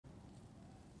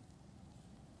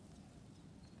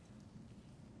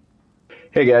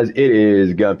Hey guys, it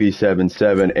is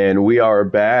Gumpy77 and we are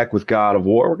back with God of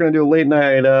War. We're gonna do a late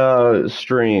night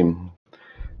stream.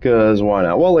 Cause why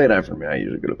not? Well, late night for me. I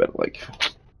usually go to bed like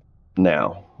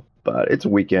now. But it's a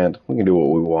weekend. We can do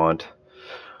what we want.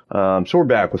 So we're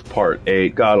back with part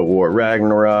 8, God of War,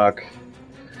 Ragnarok.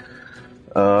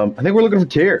 I think we're looking for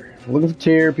Tyr. We're looking for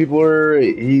Tyr. We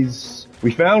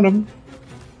found him.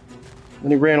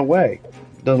 Then he ran away.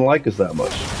 Doesn't like us that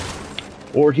much.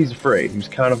 Or he's afraid. He's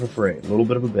kind of afraid. A little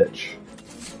bit of a bitch.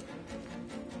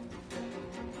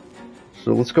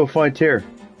 So let's go find Tyr.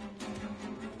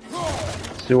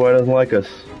 See why he doesn't like us.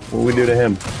 What do we do to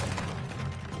him?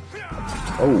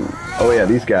 Oh yeah,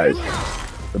 these guys.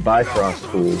 The Bifrost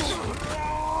fools.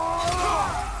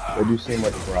 They do seem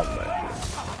like a problem, actually.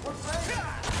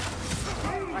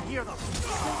 I hear them.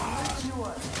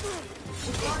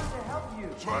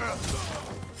 We're trying to help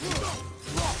you.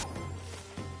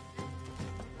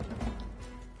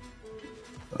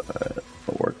 That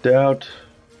worked out.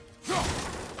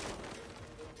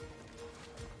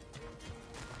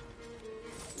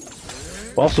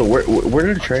 Also, where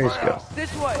did Atreus go?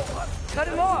 This way. Cut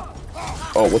him off.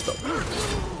 Oh, what the?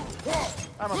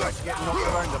 I'm about to get knocked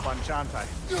around a bunch, aren't I?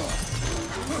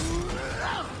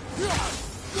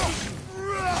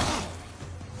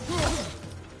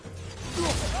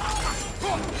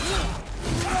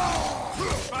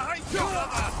 Behind you,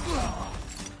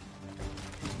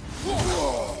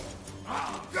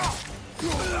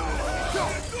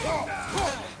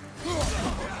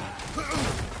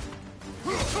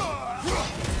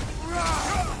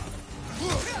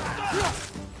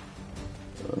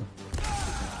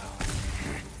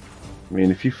 I mean,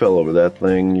 if you fell over that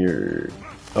thing, you're...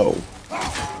 Oh.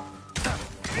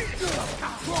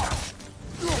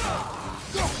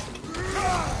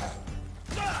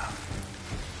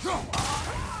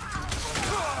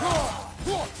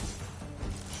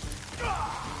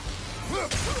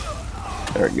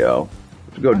 There we go.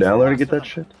 Did you go down there to get that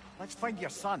shit? Let's find your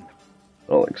son.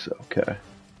 I don't think so. Okay.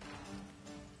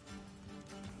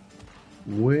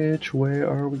 Which way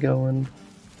are we going?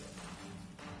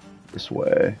 This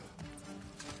way.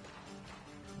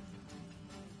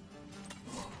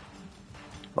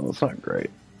 Oh, that's not great.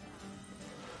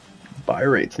 Buy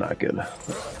rate's not good. What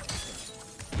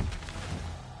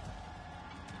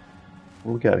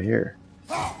do we got here?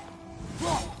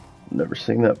 Never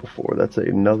seen that before. It's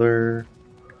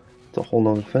a whole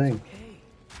nother thing. Okay.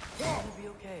 It'll be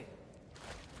okay.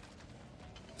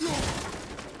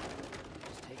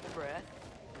 Just take a breath.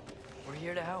 We're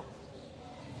here to help.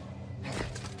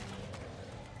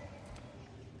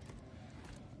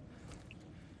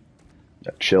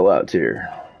 Now chill out, Tyr.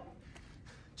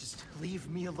 Just leave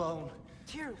me alone.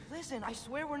 Tyr, listen, I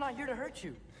swear we're not here to hurt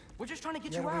you. We're just trying to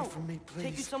get Get you away out. from me, please.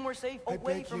 Take you somewhere safe, I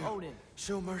away beg from you. Odin.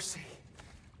 Show mercy.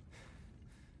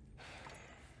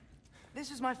 This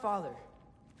is my father.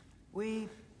 We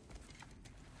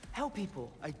help people.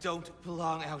 I don't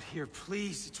belong out here,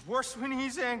 please. It's worse when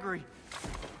he's angry.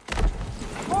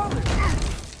 Father!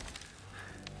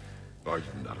 Are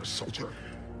you not a soldier?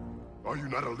 Are you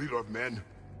not a leader of men?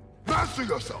 Master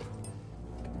yourself!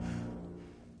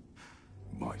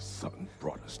 My son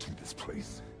brought us to this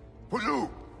place. For you!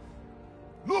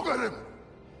 Look at him!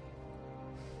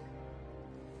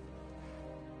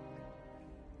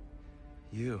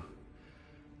 You.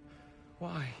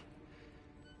 Why?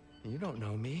 You don't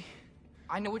know me.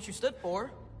 I know what you stood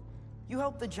for. You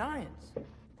helped the giants.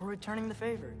 We're returning the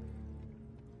favor.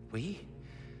 We?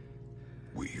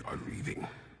 We are leaving.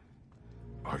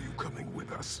 Are you coming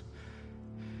with us?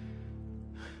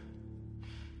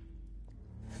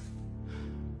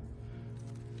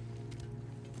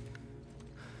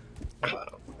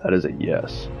 That is a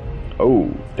yes.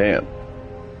 Oh, damn.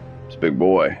 It's a big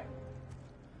boy.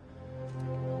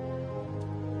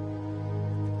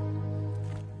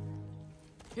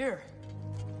 Here.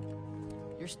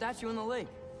 Your statue in the lake.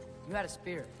 You had a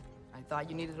spear. I thought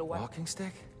you needed a weapon. Walking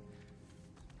stick?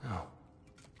 No.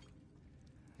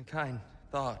 A kind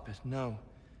thought, but no.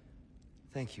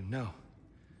 Thank you, no.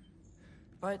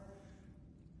 But...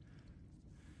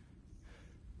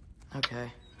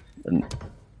 Okay. Didn't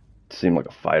seem like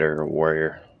a fighter or a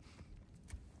warrior.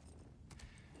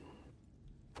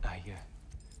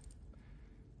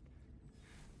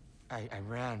 I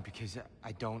ran because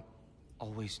I don't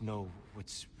always know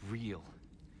what's real.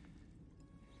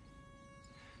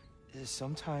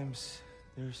 Sometimes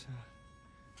there's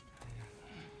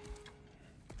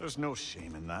There's no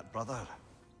shame in that, brother.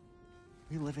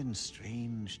 We live in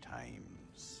strange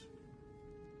times.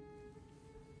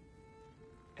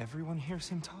 Everyone hears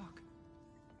him talk.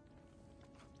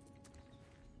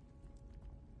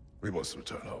 We must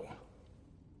return home.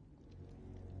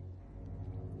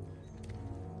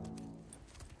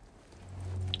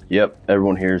 Yep,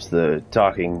 everyone hears the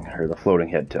talking, or the floating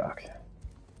head talk.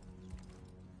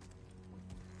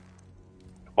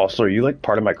 Also, are you like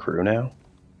part of my crew now?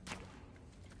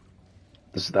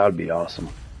 That would be awesome.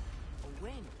 A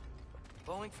wing.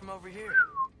 Blowing from over here.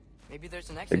 Maybe there's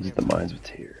an exit Exit the nearby. mines with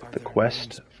Tyr. Are The there quest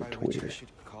names for by which I Tyr. should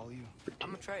call you?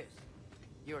 I'm Atreus.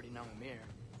 You already know Mimir.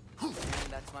 And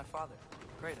that's my father,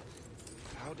 Kratos.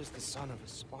 How does the son of a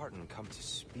Spartan come to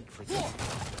speak for this?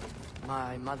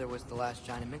 My mother was the last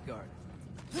giant in Midgard.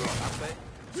 Laufey?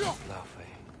 Laufey.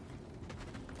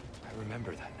 I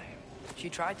remember that name. She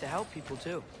tried to help people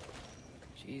too.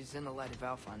 She's in the light of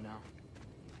Alphon now.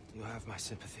 You have my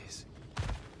sympathies.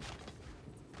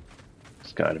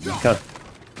 It's kind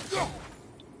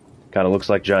of looks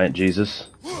like Giant Jesus.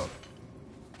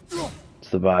 It's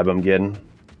the vibe I'm getting.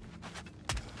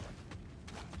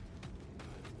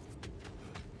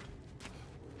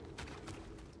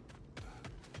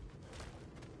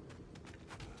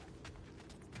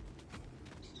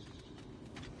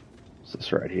 What's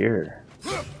this right here?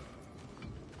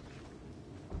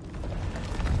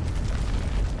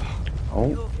 Oh.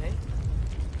 You okay?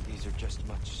 These are just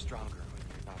much stronger when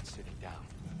you're not sitting down.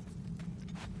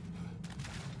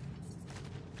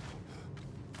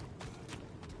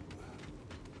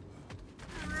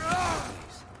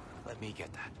 Please, let me get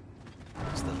that.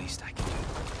 It's the least I can do.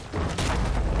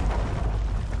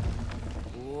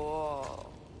 Whoa.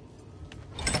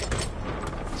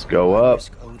 Let's go up.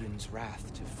 Risk Odin's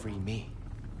wrath to free me.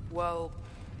 Well,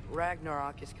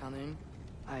 Ragnarok is coming.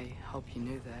 I hope you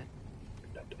knew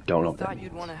that. Don't know I what that thought means.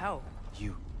 you'd want to help.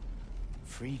 You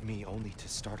freed me only to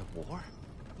start a war?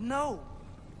 No.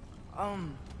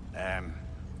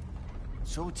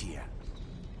 So Tyr,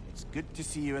 it's good to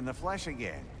see you in the flesh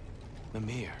again.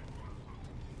 Mimir,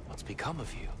 what's become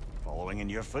of you? Following in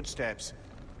your footsteps.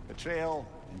 Betrayal,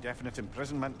 indefinite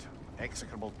imprisonment,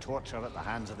 execrable torture at the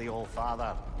hands of the Old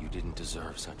Father. You didn't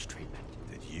deserve such treatment.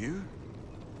 Did you?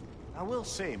 I will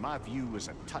say my view was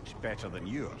a touch better than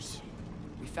yours.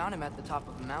 We found him at the top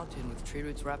of a mountain with tree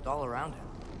roots wrapped all around him.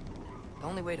 The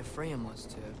only way to free him was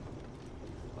to...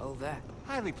 well, that.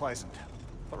 Highly pleasant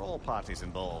for all parties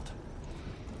involved.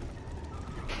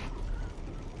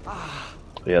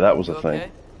 Yeah, that was You a thing.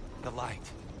 okay? The light.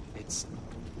 It's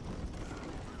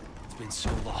been so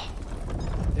long.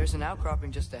 There's an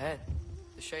outcropping just ahead.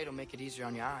 The shade will make it easier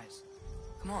on your eyes.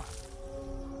 Come on.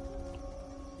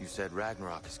 You said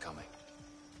Ragnarok is coming.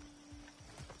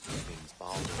 Means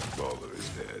Baldur. Baldur is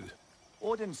dead.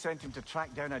 Odin sent him to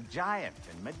track down a giant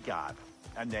in Midgard,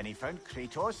 and then he found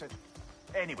Kratos and...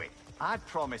 Anyway, I'd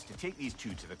promised to take these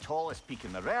two to the tallest peak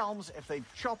in the realms if they'd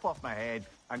chop off my head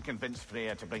and convince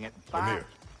Freya to bring it back. Mimir,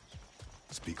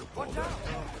 speak of Baldur.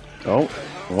 Oh,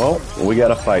 well, we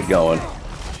got a fight going.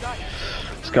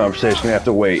 This conversation's gonna have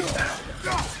to wait.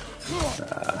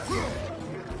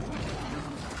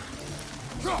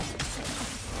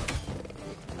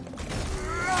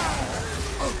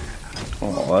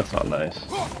 Oh, that's not nice.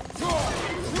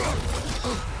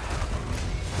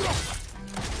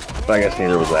 But I guess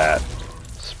neither was that.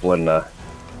 Splitting a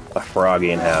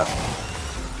froggy in half.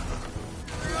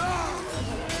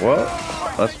 Well,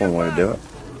 that's one way to do it.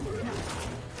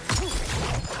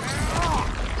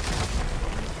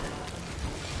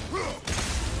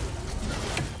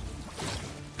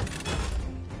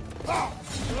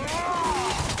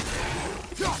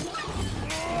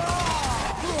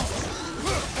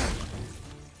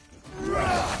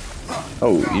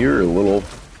 Oh, you're a little...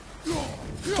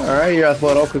 Alright, you're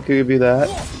athletic, could give you that.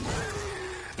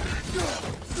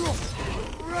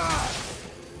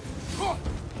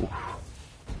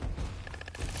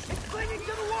 Clinging to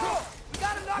the wall! You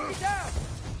gotta knock it down!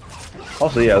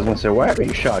 Also, yeah, I was gonna say, why haven't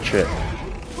you shot shit?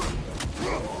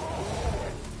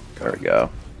 There we go.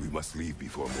 We must leave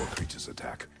before more creatures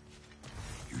attack.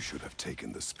 You should have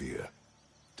taken the spear.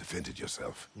 Defended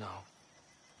yourself. No.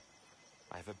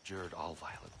 I've abjured all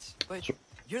violence. But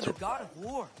you're the god of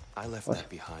war. I left that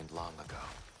behind long ago.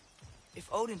 If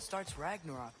Odin starts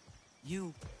Ragnarok,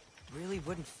 you really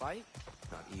wouldn't fight?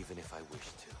 Not even if I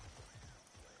wished to.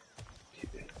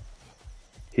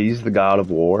 He's the god of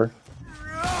war.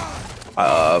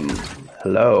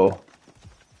 Hello?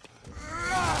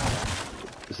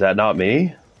 Is that not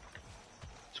me?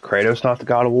 Is Kratos not the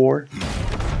god of war?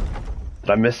 Did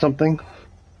I miss something?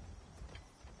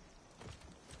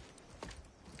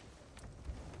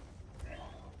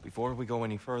 Before we go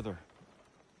any further,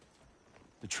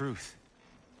 the truth.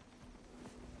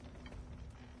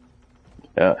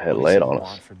 Yeah, it What is laid it on you us.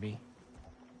 want from me?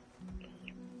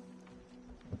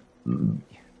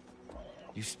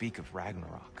 You speak of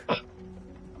Ragnarok.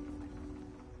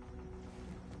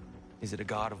 Is it a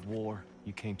god of war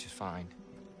you came to find?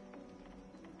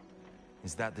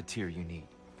 Is that the tear you need?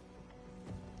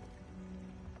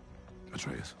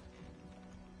 Atreus.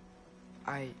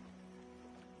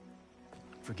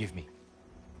 Forgive me.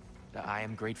 I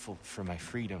am grateful for my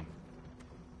freedom.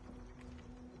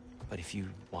 But if you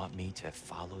want me to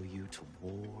follow you to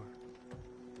war,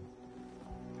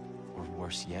 or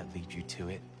worse yet, lead you to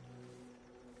it,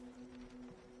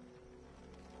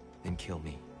 then kill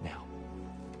me now.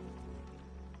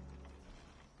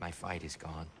 My fight is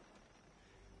gone.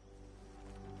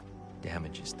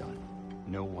 Damage is done.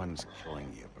 No one's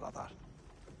killing you, brother.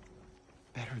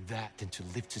 Better that than to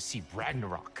live to see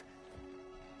Ragnarok.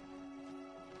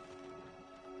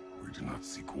 We do not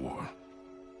seek war.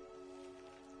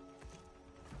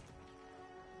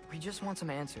 We just want some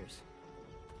answers.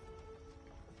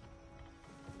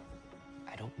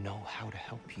 I don't know how to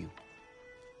help you.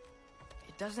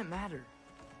 It doesn't matter.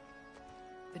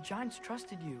 The Giants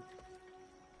trusted you.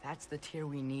 That's the Tyr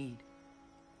we need.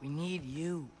 We need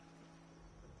you.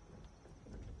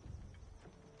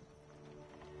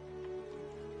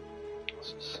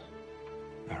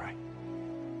 All right.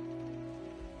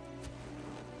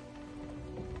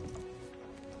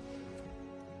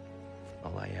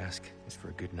 All I ask is for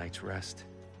a good night's rest.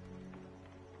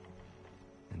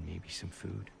 And maybe some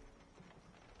food.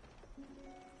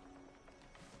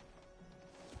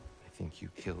 I think you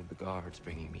killed the guards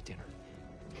bringing me dinner.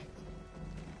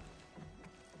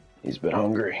 He's been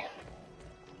hungry.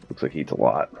 Looks like he eats a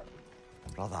lot.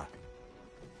 Brother,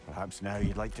 perhaps now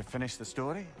you'd like to finish the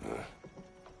story?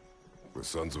 The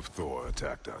sons of Thor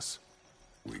attacked us.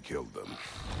 We killed them.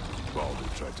 Baldur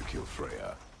tried to kill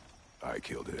Freya. I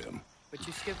killed him. But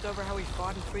you skipped over how we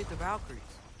fought and freed the Valkyries.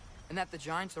 And that the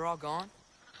Giants are all gone.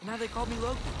 And how they called me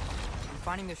Loki. And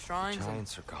finding the shrines.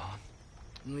 Giants are gone.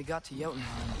 When we got to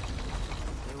Jotunheim,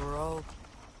 they were all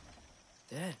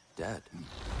dead. Dead.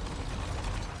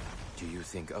 Do you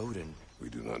think Odin? We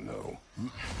do not know.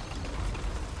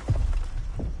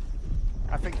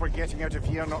 I think we're getting out of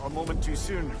here not a moment too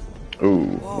soon. Ooh,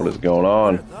 what is going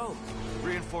on? What are those?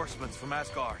 Reinforcements from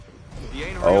Asgard. The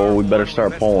Ainari Oh, we army better will start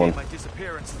investigate pulling. my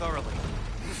disappearance thoroughly.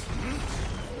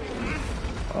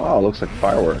 Oh, looks like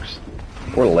fireworks.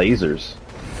 Or lasers.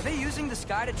 Are they using the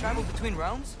sky to travel between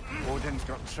realms? Odin's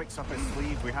got tricks up his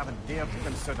sleeve we haven't dared to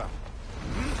consider.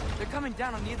 They're coming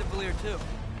down on Nidavellir too.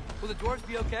 Will the dwarves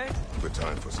be okay? The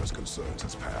time for such concerns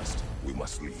has passed. We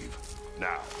must leave.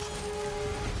 Now.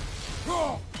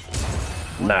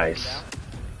 Nice.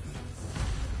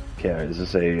 Okay, is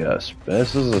this a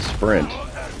this is a sprint.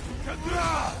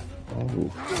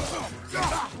 Oh.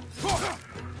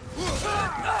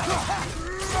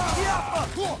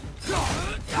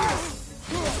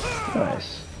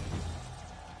 Nice.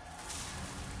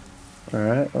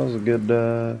 Alright, that was a good,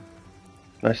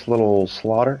 nice little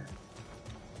slaughter.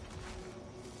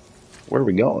 Where are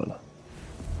we going?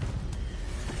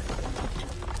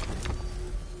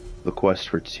 The quest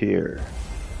for Tyr.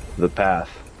 The path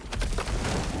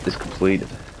is completed.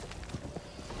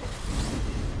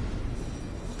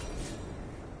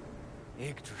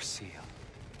 Yggdrasil.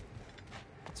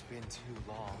 It's been too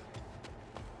long.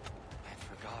 I'd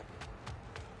forgotten.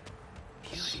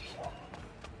 Beauty.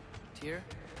 Tyr,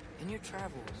 in your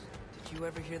travels, did you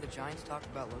ever hear the Giants talk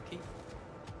about Loki?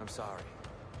 I'm sorry.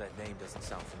 That name doesn't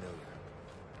sound familiar.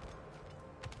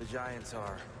 The Giants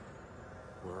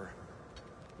were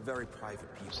very private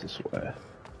It's people. this way.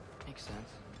 Makes sense.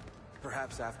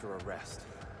 Perhaps after a rest.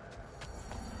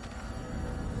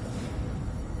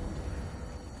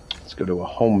 Let's go to a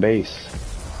home base.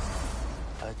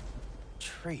 A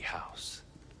treehouse.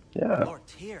 Yeah. Lord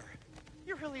Tyr,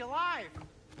 you're really alive.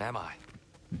 Am I?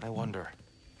 I wonder.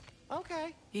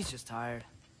 Okay. He's just tired.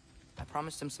 I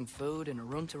promised him some food and a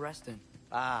room to rest in.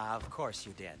 Ah, of course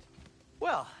you did.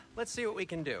 Well, let's see what we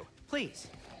can do. Please,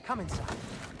 come inside.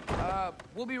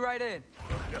 We'll be right in.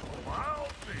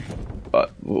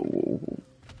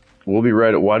 We'll be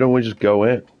right. Why don't we just go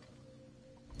in?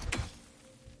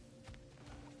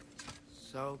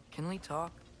 So, can we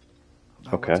talk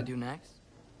about Okay. what to do next?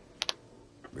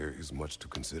 There is much to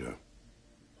consider.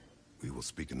 We will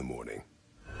speak in the morning.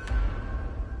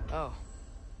 Oh,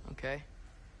 okay.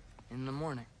 In the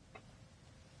morning.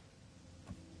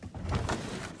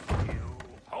 You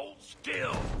hold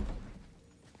still.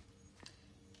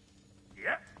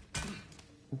 Yep.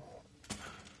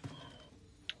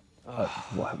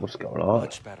 What's going on?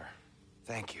 Much better.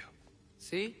 Thank you.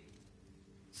 See?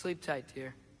 Sleep tight,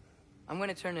 Tyr. I'm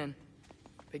gonna turn in.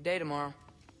 Big day tomorrow.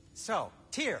 So,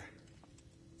 Tyr.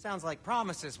 Sounds like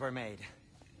promises were made.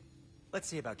 Let's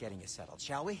see about getting you settled,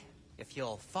 shall we? If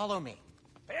you'll follow me.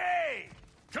 Hey!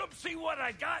 Come see what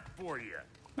I got for you.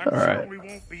 All I'm sure right. we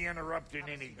won't be interrupting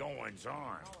any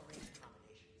goings-on.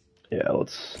 Yeah,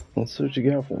 let's see what you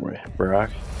got for me,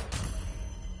 Brock.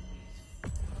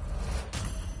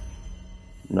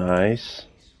 Nice.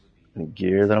 Any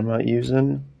gear that I'm not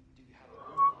using?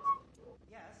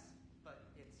 Yes, but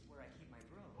it's where I keep my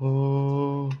broom.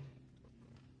 Oh,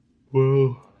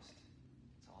 well. It's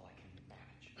all I can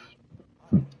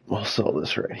manage. I'll sell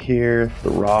this right here for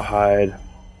the rawhide. Nothing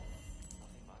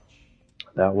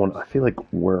much. That one, I feel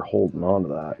like we're holding on to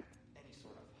that. Any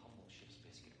sort of humble ship's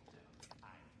biscuit will do.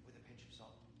 With a pinch of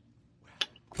salt.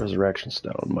 Resurrection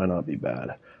stone might not be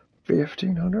bad.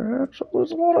 1,500 hex.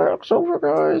 There's a lot of hex over,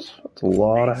 guys. That's a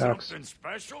lot of hex. Something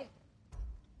special?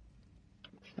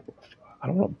 I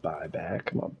don't want to buy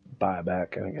back. I'm a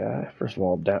buyback kind of guy. First of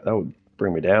all, that would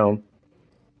bring me down.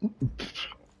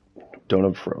 Don't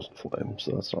have frozen flame,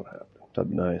 so that's not happening.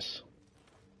 That'd be nice.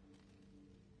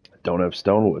 I don't have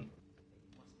stonewood.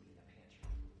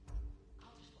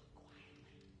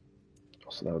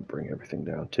 So that would bring everything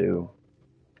down too.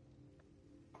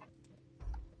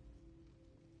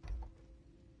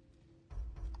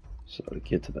 So to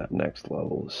get to that next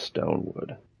level is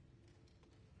stonewood.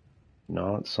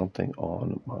 Not something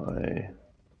on my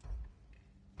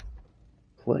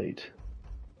plate.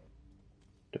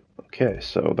 Okay,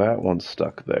 so that one's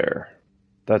stuck there.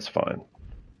 That's fine.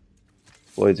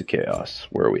 Blades of Chaos,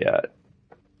 where are we at?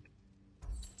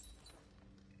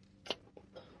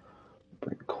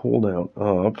 Bring cooldown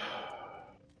up.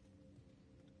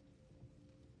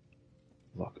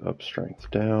 Lock up, strength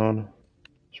down.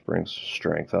 Which brings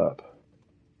strength up.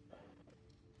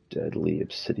 Deadly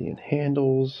obsidian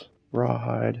handles,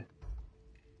 rawhide.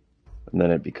 And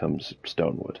then it becomes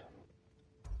stonewood.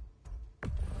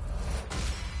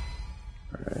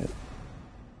 Alright.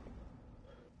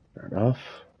 Fair enough.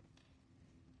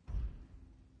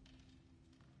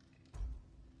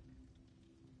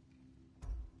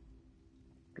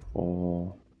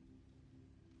 All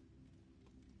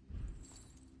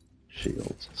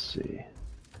shields, let's see.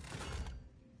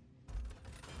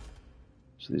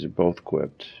 So these are both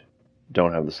equipped.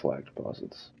 Don't have the slag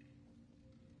deposits.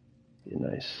 Be a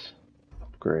nice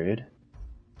upgrade.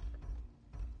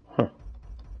 Huh.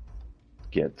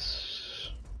 Gets...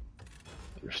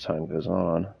 as time goes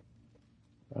on.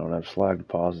 I don't have slag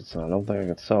deposits and I don't think I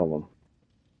can sell them.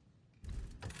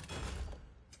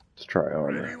 Let's try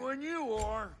armor. Ready when you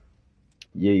are.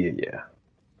 Yeah.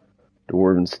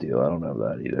 Dwarven steel, I don't have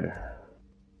that either.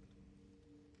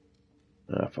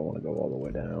 If I want to go all the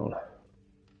way down.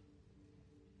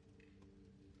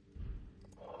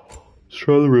 Let's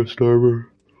try the wrist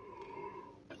armor.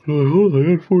 Oh,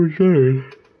 I got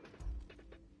 47.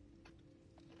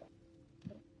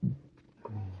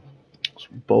 So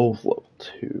both level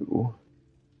 2.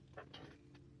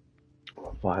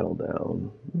 Vital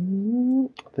down.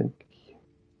 I think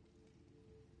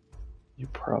you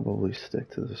probably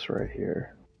stick to this right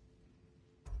here.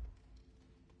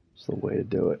 It's the way to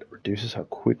do it. Reduces how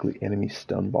quickly enemy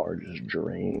stun barges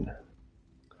drain.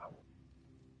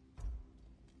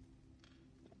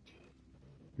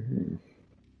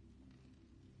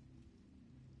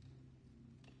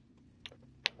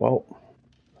 Well,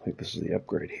 I think this is the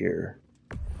upgrade here.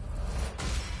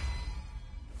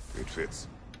 It fits.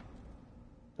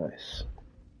 Nice.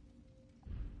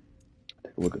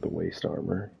 Take a look at the waist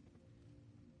armor.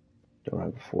 Don't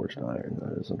have a forged iron.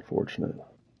 That is unfortunate.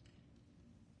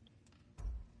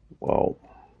 Well,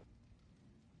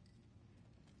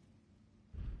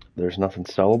 there's nothing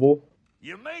sellable.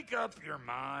 You make up your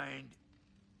mind.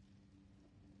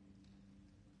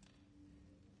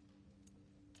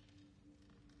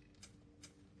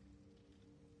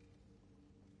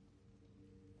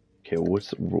 Okay, what's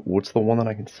the one that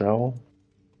I can sell?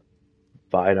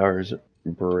 Vidar's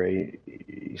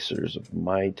Bracers of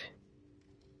Might,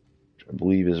 which I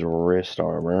believe is wrist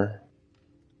armor.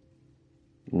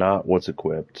 Not what's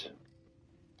equipped.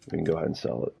 We can go ahead and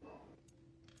sell it.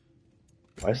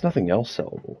 Why is nothing else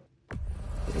sellable?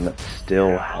 And that still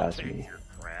Yeah, has I'll take me. your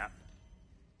crap.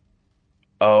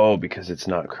 Oh, because it's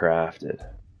not crafted.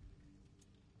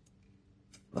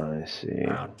 I see.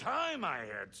 About time I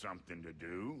had something to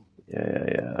do.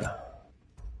 Yeah.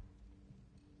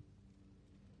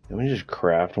 Can we just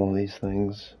craft one of these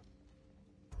things?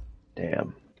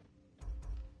 Damn.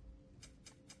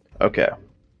 Okay.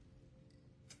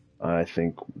 I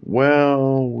think,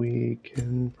 well, we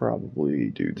can probably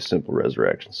do the simple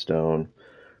resurrection stone.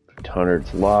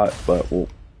 100's a lot, but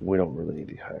we don't really need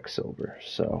the hex silver,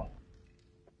 so.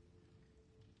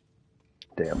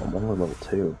 Damn, I'm only level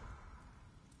 2.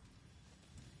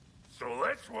 So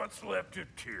that's what's left of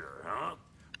Tyr, huh?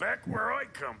 Back where I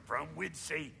come from, we'd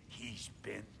say he's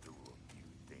been through a few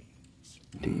things.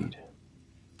 Indeed.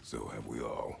 So have we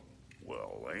all.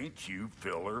 Well, ain't you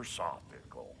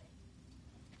philosophical?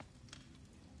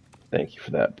 Thank you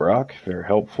for that, Brock. Very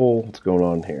helpful. What's going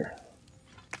on here?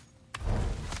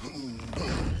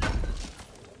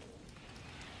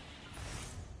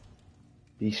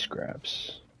 Bee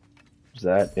scraps. Is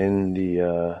that in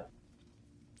the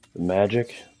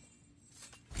magic?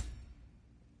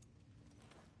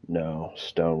 No,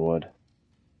 stonewood.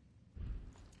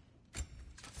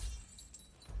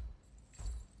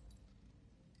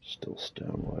 Still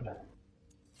stonewood.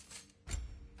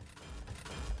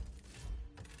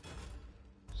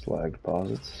 Slag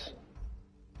deposits.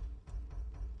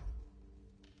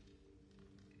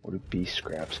 What do bee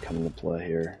scraps come into play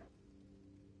here?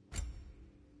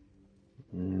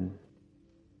 Don't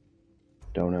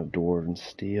have dwarven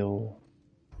steel.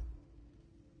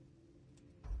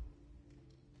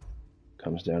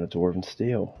 Comes down to dwarven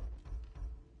steel.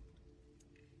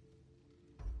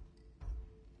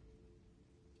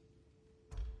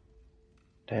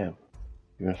 Damn.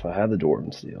 Even if I had the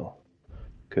dwarven steel,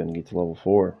 couldn't get to level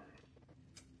 4.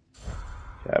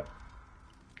 Okay.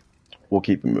 We'll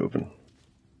keep it moving.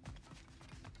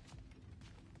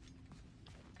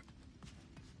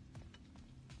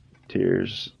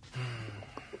 Tears.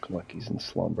 Looking like he's in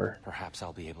slumber. Perhaps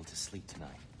I'll be able to sleep tonight.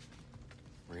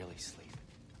 Really sleep.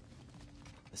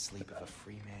 The sleep of a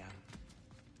free man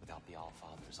without the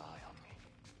Allfather's eye on me.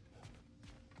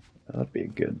 That'd be a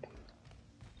good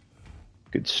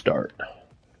start.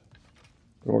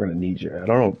 We're gonna need you. I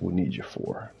don't know what we need you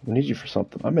for. We need you for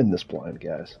something. I'm in this blind,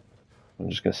 guys. I'm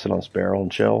just gonna sit on this barrel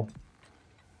and chill.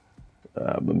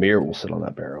 Mimir will sit on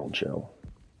that barrel and chill.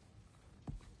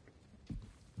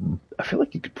 I feel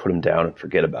like you could put him down and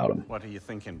forget about him What are you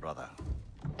thinking, brother?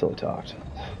 until he talked.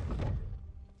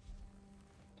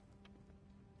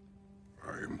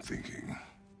 I am thinking.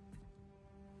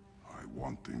 I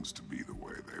want things to be the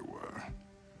way they were.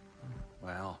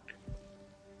 Well,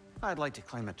 I'd like to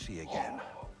climb a tree again.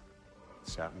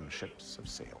 Certain ships have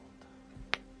sailed.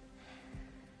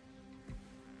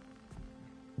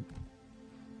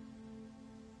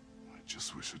 I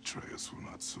just wish Atreus were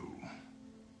not so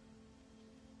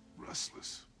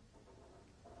restless.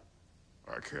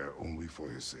 I care only for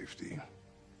his safety.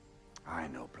 I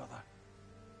know, brother.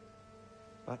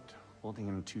 But holding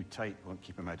him too tight won't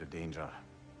keep him out of danger.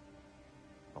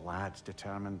 The lad's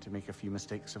determined to make a few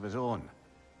mistakes of his own.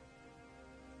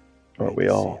 Aren't we I hate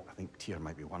to say all? it, I think Tyr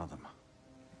might be one of them.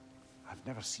 I've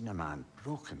never seen a man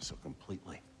broken so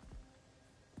completely.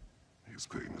 His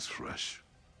pain is fresh.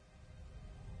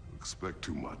 You expect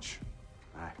too much.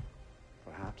 Aye,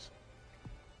 perhaps.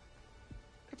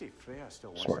 Pity Freya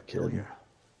still wants Smart to kill kid. you.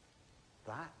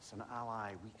 That's an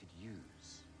ally we could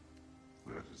use.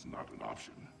 That is not an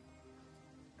option.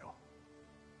 No,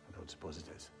 I don't suppose it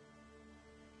is.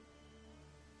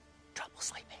 Trouble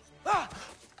sleeping. Ah!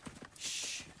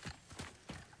 Shh.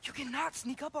 You cannot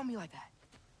sneak up on me like that.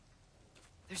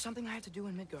 There's something I have to do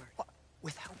in Midgard. What?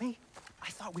 Without me? I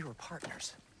thought we were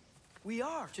partners. We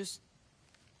are. Just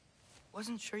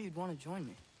wasn't sure you'd want to join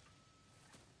me.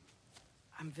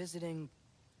 I'm visiting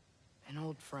an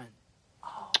old friend.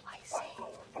 Oh, I see.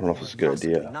 I don't know if it's a good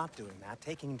Possibly idea. not doing that,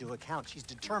 taking into account she's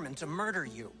determined to murder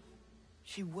you.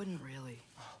 She wouldn't really.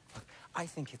 Look, I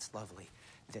think it's lovely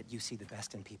that you see the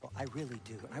best in people. I really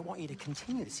do. And I want you to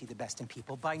continue to see the best in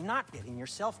people by not getting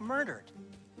yourself murdered.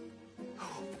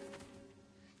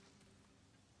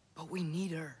 But we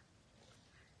need her.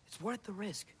 It's worth the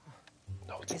risk.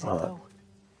 No, it's Is it not. though?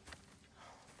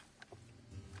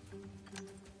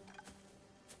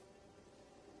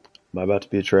 Am I about to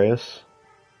be Atreus?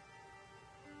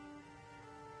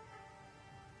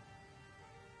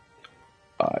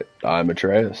 I'm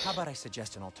Atreus. How about I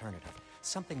suggest an alternative?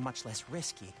 Something much less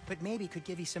risky, but maybe could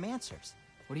give you some answers.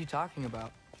 What are you talking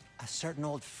about? A certain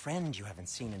old friend you haven't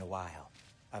seen in a while.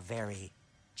 A very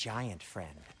giant friend.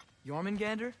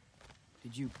 Jormungandr?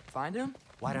 Did you find him?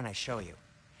 Why don't I show you?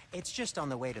 It's just on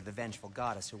the way to the vengeful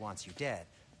goddess who wants you dead.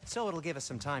 So it'll give us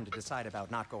some time to decide about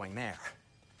not going there.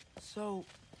 So,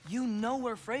 you know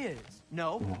where Freya is?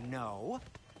 No.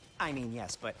 I mean,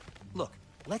 yes, but look,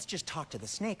 let's just talk to the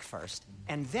snake first,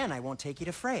 and then I won't take you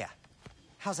to Freya.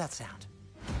 How's that sound?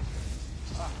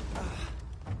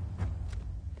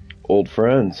 Old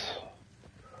friends.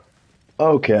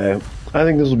 Okay, I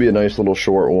think this will be a nice little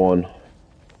short one.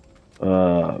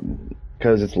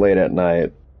 Because it's late at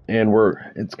night, and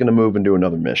it's gonna move into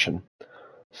another mission.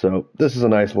 So this is a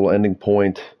nice little ending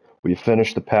point. We've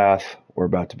finished the path. We're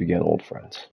about to begin Old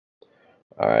Friends.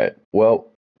 All right.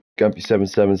 Well,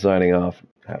 Gumpy77 signing off.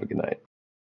 Have a good night.